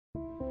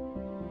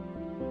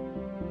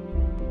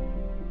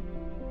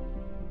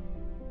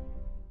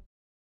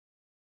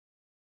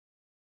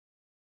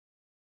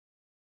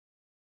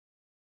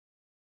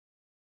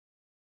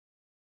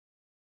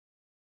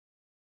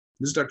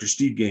This is Dr.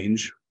 Steve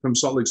Gange from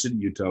Salt Lake City,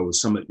 Utah with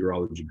Summit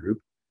Urology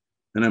Group,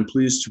 and I'm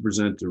pleased to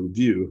present a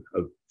review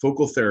of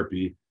focal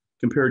therapy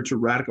compared to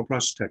radical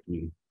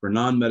prostatectomy for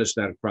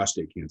non-metastatic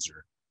prostate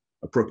cancer,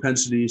 a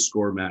propensity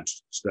score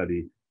matched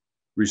study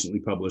recently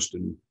published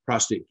in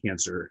Prostate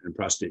Cancer and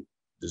Prostate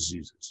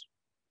Diseases.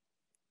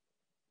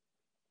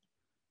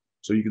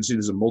 So you can see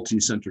this is a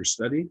multi-center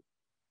study.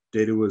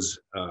 Data was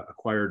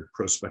acquired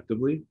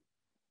prospectively.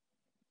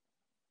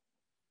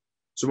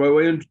 So by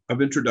way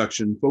of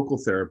introduction, focal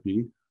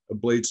therapy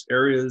ablates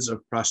areas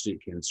of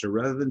prostate cancer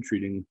rather than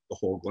treating the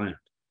whole gland.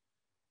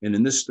 And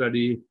in this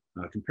study,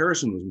 a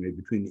comparison was made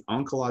between the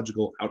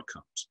oncological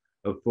outcomes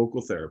of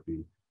focal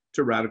therapy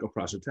to radical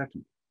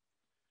prostatectomy.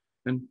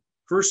 And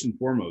first and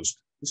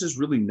foremost, this has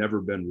really never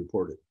been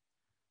reported.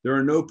 There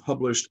are no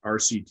published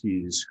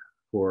RCTs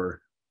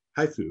for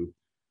HIFU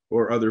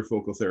or other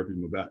focal therapy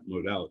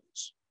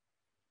modalities.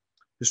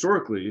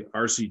 Historically,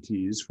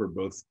 RCTs for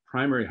both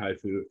primary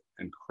HIFU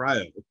and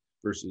cryo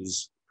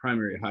versus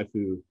primary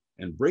HIFU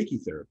and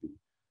brachytherapy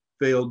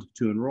failed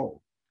to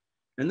enroll.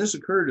 And this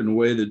occurred in a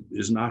way that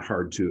is not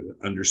hard to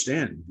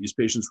understand. These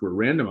patients were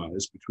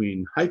randomized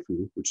between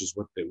HIFU, which is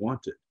what they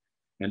wanted,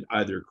 and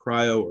either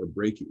cryo or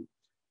brachy.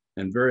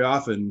 And very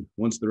often,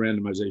 once the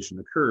randomization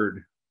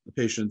occurred, the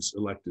patients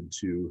elected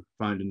to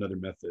find another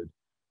method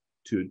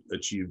to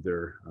achieve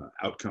their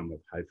outcome of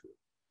HIFU.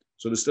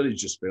 So the study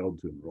just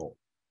failed to enroll.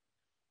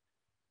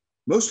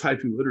 Most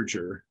HIFU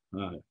literature,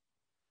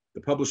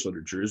 the published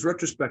literature, is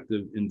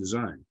retrospective in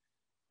design,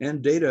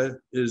 and data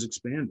is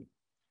expanding,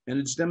 and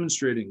it's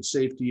demonstrating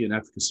safety and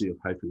efficacy of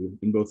HIFU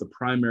in both the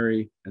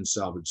primary and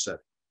salvage setting.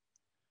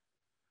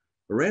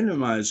 A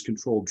randomized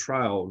controlled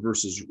trial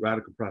versus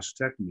radical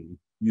prostatectomy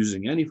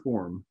using any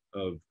form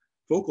of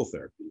focal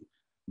therapy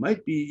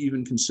might be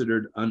even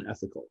considered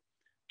unethical,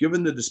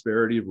 given the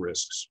disparity of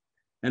risks,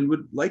 and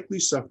would likely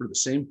suffer the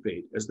same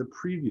fate as the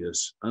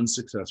previous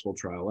unsuccessful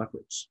trial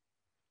efforts.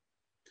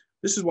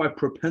 This is why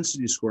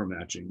propensity score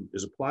matching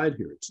is applied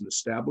here. It's an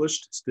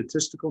established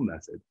statistical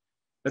method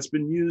that's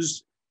been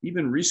used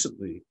even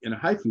recently in a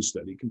HIFU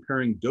study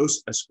comparing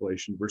dose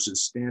escalation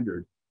versus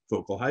standard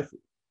focal HIFU,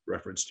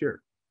 referenced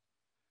here.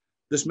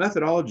 This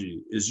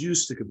methodology is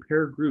used to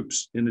compare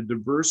groups in a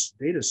diverse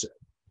data set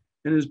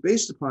and is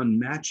based upon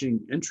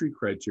matching entry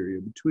criteria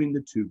between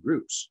the two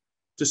groups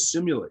to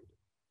simulate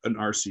an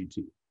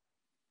RCT.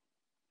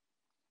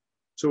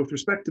 So with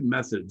respect to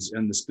methods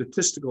and the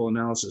statistical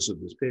analysis of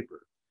this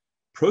paper,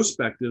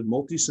 prospective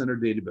multi-center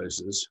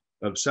databases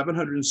of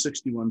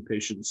 761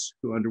 patients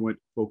who underwent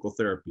focal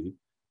therapy,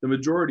 the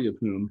majority of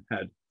whom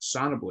had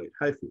sonoblate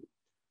HIFU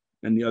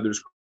and the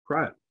others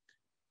cryo,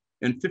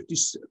 and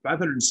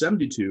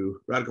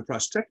 572 radical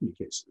prostatectomy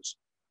cases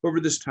over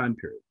this time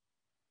period.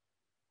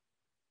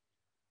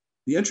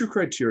 The entry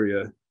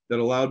criteria that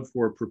allowed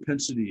for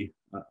propensity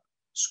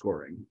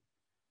scoring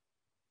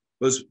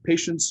was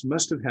patients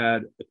must have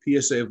had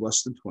a PSA of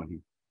less than 20,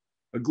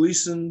 a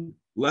Gleason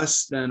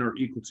less than or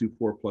equal to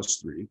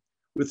 4+3,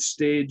 with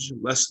stage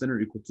less than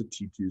or equal to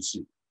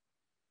T2C.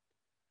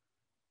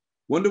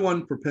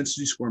 One-to-one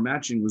propensity score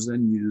matching was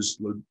then used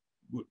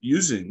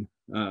using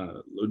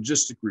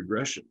logistic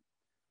regression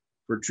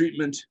for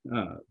treatment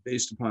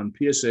based upon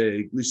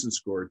PSA, Gleason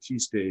score,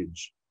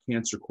 T-stage,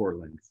 cancer core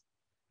length,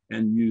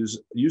 and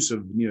use of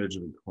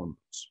neoadjuvant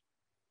hormones.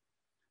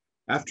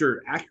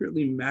 After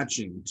accurately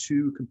matching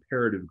two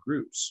comparative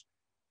groups,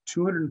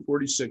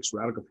 246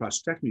 radical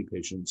prostatectomy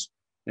patients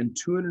and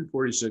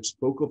 246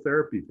 focal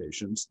therapy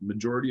patients, the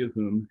majority of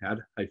whom had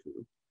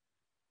HIFU,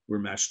 were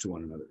matched to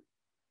one another.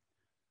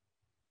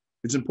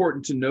 It's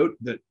important to note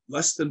that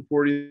less than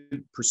 40%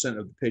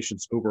 of the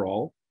patients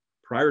overall,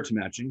 prior to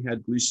matching,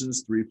 had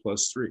Gleason's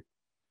 3+3.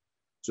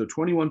 So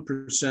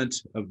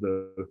 21% of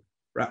the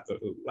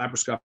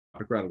laparoscopic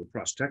radical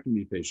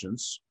prostatectomy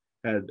patients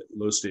had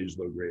low stage,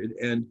 low grade,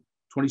 and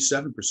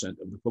 27%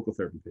 of the focal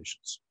therapy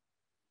patients.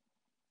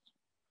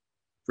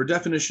 For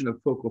definition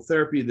of focal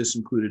therapy, this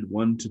included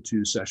 1 to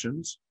 2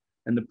 sessions,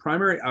 and the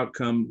primary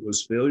outcome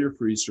was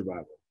failure-free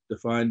survival,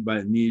 defined by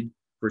a need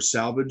for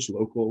salvage,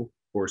 local,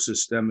 or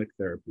systemic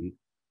therapy,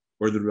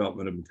 or the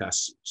development of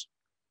metastases.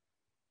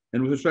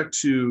 And with respect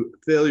to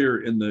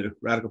failure in the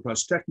radical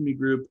prostatectomy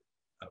group,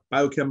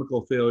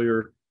 biochemical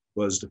failure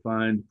was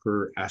defined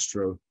per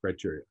ASTRO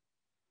criteria.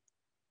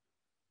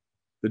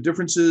 The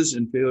differences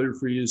in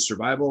failure-free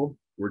survival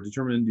were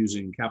determined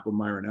using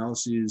Kaplan-Meier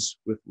analyses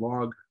with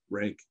log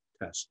rank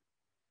test.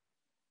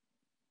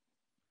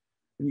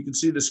 And you can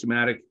see the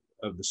schematic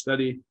of the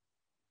study.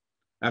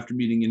 After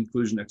meeting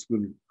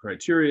inclusion-exclusion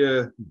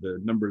criteria, the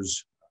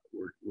numbers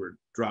were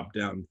dropped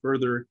down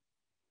further.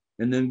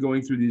 And then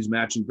going through these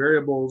matching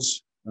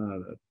variables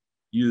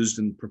used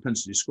in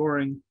propensity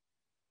scoring,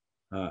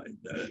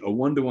 a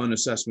one-to-one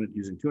assessment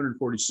using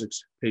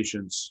 246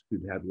 patients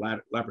who'd had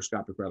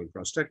laparoscopic radical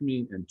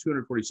prostatectomy and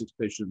 246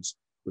 patients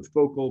with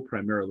focal,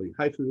 primarily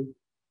HIFU,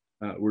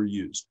 were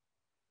used.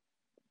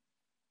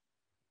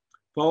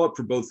 Follow-up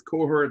for both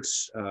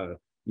cohorts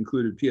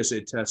included PSA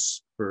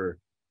tests for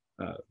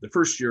the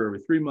first year over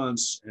 3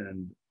 months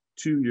and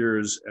 2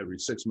 years every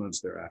 6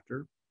 months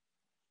thereafter.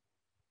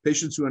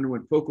 Patients who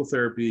underwent focal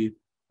therapy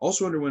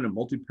also underwent a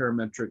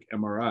multiparametric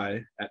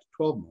MRI at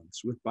 12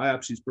 months with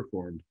biopsies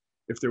performed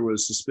if there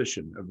was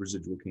suspicion of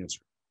residual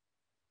cancer.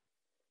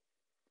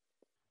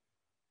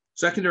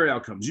 Secondary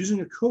outcomes.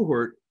 Using a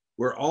cohort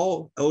where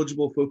all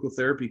eligible focal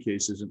therapy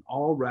cases and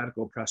all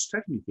radical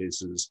prostatectomy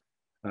cases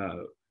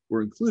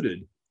were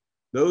included,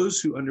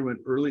 those who underwent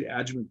early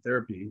adjuvant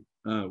therapy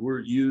were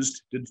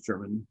used to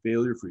determine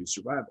failure-free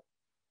survival.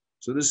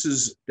 So this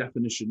is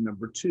definition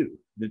number 2.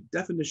 The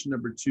definition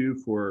number 2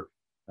 for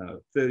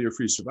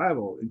failure-free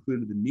survival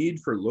included the need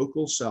for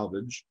local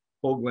salvage,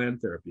 whole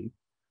gland therapy,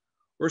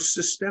 or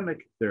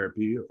systemic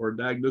therapy or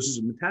diagnosis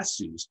of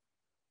metastases,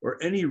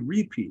 or any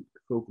repeat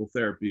focal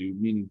therapy,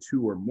 meaning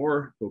 2 or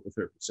more focal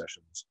therapy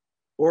sessions,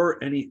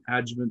 or any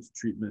adjuvant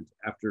treatment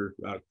after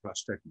radical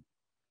prostatectomy.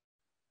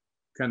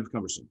 Kind of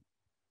cumbersome,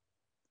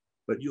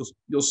 but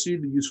you'll see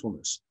the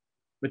usefulness.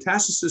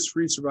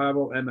 Metastasis-free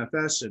survival,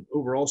 MFS, and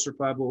overall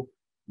survival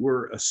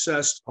were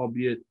assessed,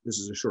 albeit this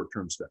is a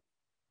short-term study.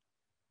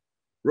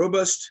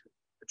 Robust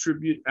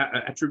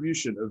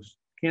attribution of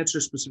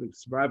cancer-specific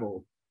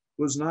survival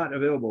was not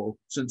available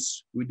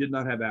since we did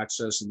not have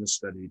access in this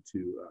study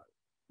to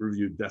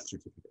review death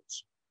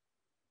certificates.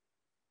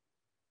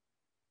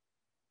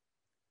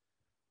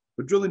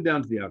 But drilling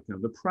down to the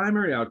outcome, the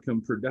primary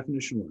outcome for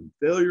definition 1,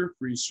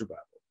 failure-free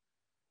survival,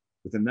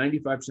 with a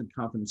 95%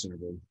 confidence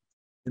interval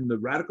in the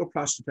radical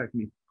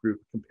prostatectomy group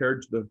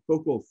compared to the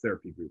focal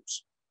therapy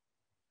groups.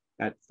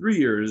 At 3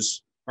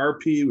 years,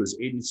 RP was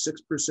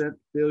 86%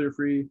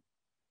 failure-free,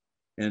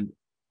 and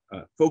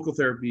focal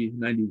therapy,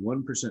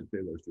 91%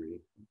 failure-free.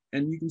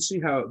 And you can see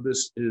how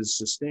this is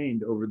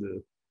sustained over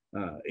the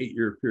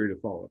 8-year period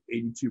of follow-up,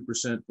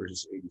 82%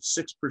 versus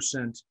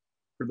 86%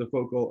 for the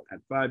focal at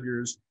 5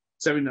 years,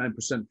 79%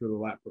 for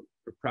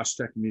the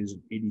prostatectomies,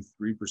 and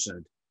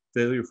 83%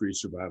 failure-free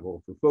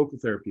survival for focal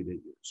therapy at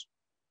 8 years.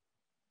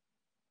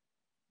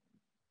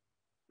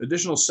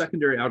 Additional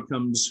secondary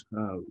outcomes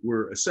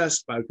were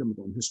assessed,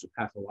 biochemical and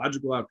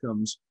histopathological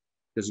outcomes,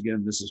 because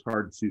again, this is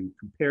hard to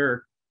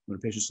compare when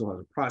a patient still has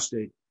a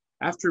prostate.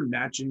 After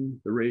matching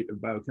the rate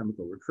of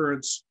biochemical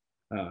recurrence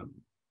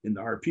in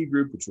the RP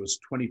group, which was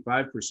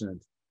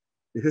 25%,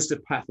 the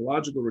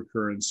histopathological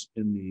recurrence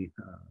in the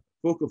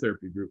focal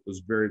therapy group was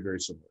very, very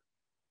similar.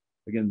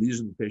 Again, these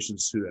are the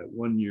patients who at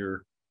 1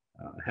 year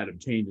had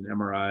obtained an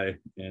MRI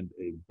and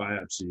a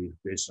biopsy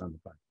based on the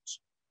findings.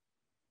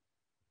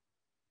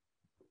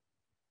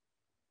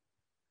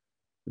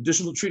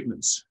 Additional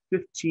treatments,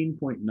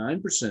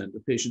 15.9%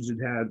 of patients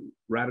who'd had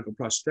radical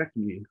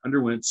prostatectomy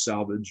underwent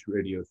salvage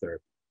radiotherapy,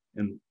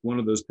 and one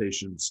of those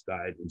patients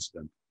died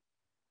incidentally.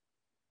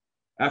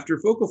 After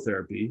focal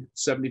therapy,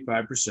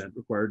 75%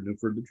 required no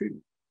further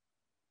treatment.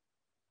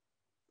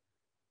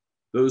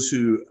 Those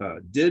who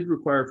did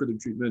require further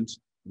treatment,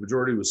 the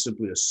majority was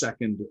simply a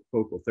second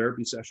focal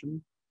therapy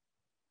session,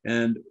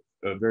 and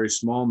a very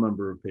small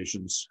number of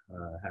patients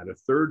had a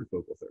third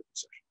focal therapy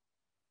session.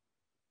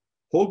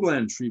 Whole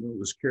gland treatment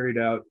was carried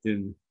out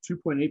in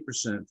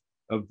 2.8%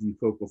 of the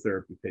focal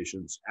therapy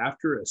patients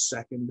after a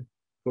second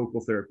focal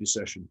therapy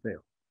session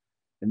failed.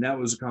 And that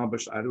was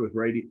accomplished either with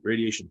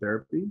radiation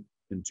therapy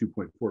in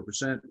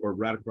 2.4% or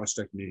radical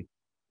prostatectomy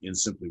in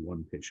simply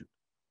 1 patient.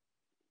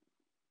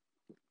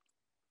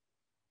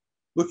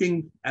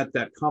 Looking at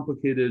that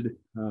complicated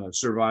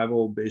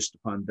survival based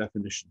upon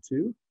definition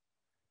 2,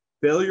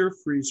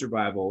 failure-free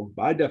survival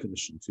by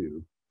definition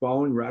 2,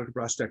 following radical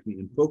prostatectomy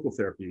and focal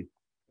therapy,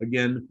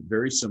 again,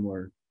 very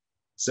similar,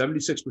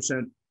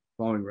 76%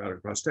 following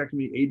radical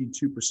prostatectomy,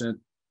 82%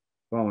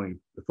 following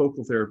the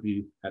focal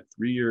therapy at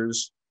 3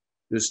 years.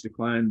 This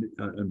declined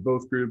in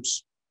both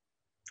groups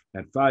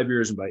at 5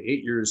 years, and by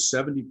 8 years,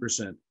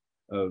 70%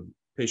 of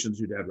patients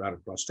who'd had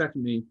radical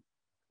prostatectomy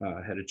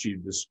had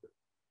achieved this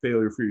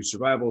failure-free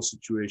survival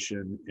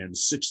situation, and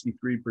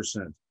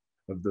 63%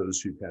 of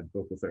those who'd had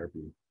focal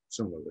therapy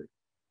similarly.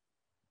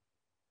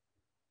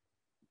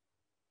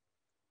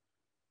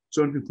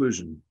 So in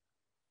conclusion,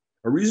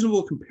 a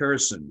reasonable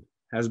comparison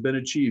has been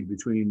achieved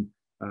between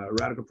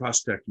radical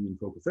prostatectomy and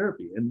focal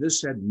therapy, and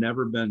this had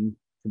never been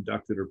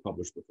conducted or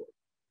published before.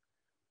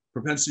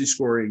 Propensity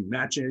score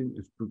matching,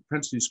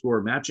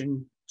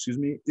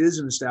 is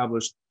an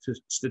established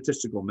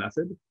statistical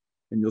method,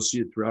 and you'll see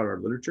it throughout our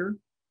literature.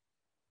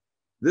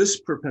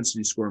 This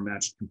propensity score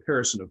matched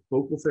comparison of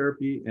focal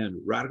therapy and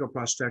radical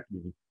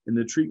prostatectomy in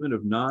the treatment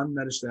of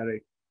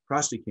non-metastatic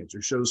prostate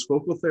cancer shows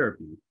focal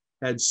therapy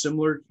had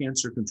similar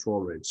cancer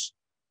control rates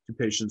to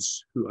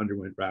patients who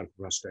underwent radical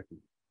prostatectomy.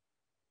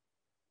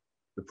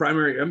 The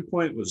primary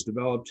endpoint was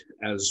developed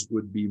as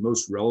would be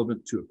most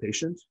relevant to a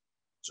patient,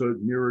 so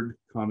it mirrored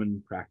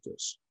common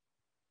practice.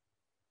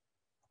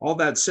 All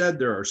that said,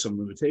 there are some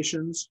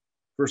limitations.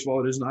 First of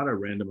all, it is not a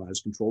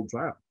randomized controlled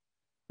trial,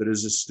 but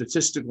is a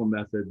statistical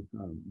method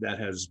that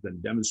has been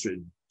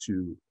demonstrated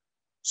to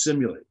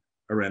simulate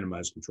a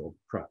randomized controlled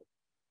trial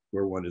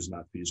where one is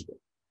not feasible.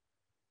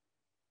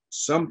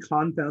 Some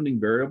confounding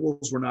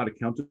variables were not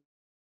accounted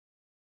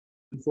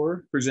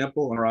for. For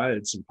example, MRI,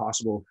 it's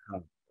impossible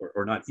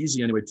or not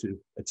easy anyway, to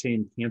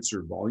attain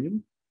cancer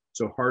volume.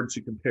 So hard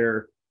to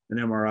compare an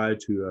MRI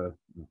to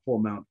a whole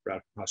mount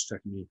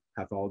prostatectomy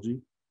pathology.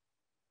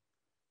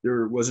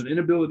 There was an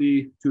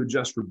inability to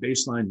adjust for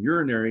baseline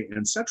urinary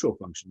and sexual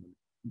function,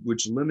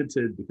 which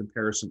limited the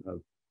comparison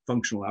of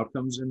functional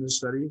outcomes in this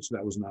study. So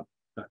that was not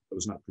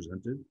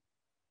presented.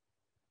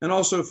 And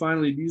also,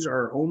 finally, these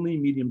are only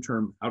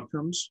medium-term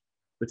outcomes.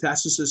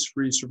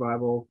 Metastasis-free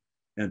survival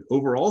and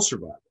overall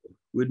survival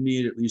would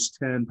need at least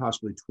 10,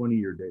 possibly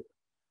 20-year data,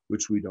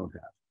 which we don't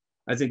have.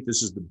 I think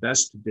this is the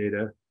best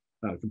data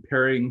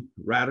comparing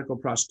radical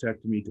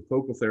prostatectomy to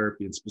focal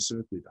therapy and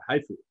specifically to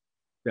HIFU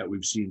that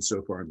we've seen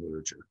so far in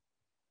literature.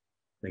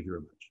 Thank you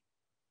very much.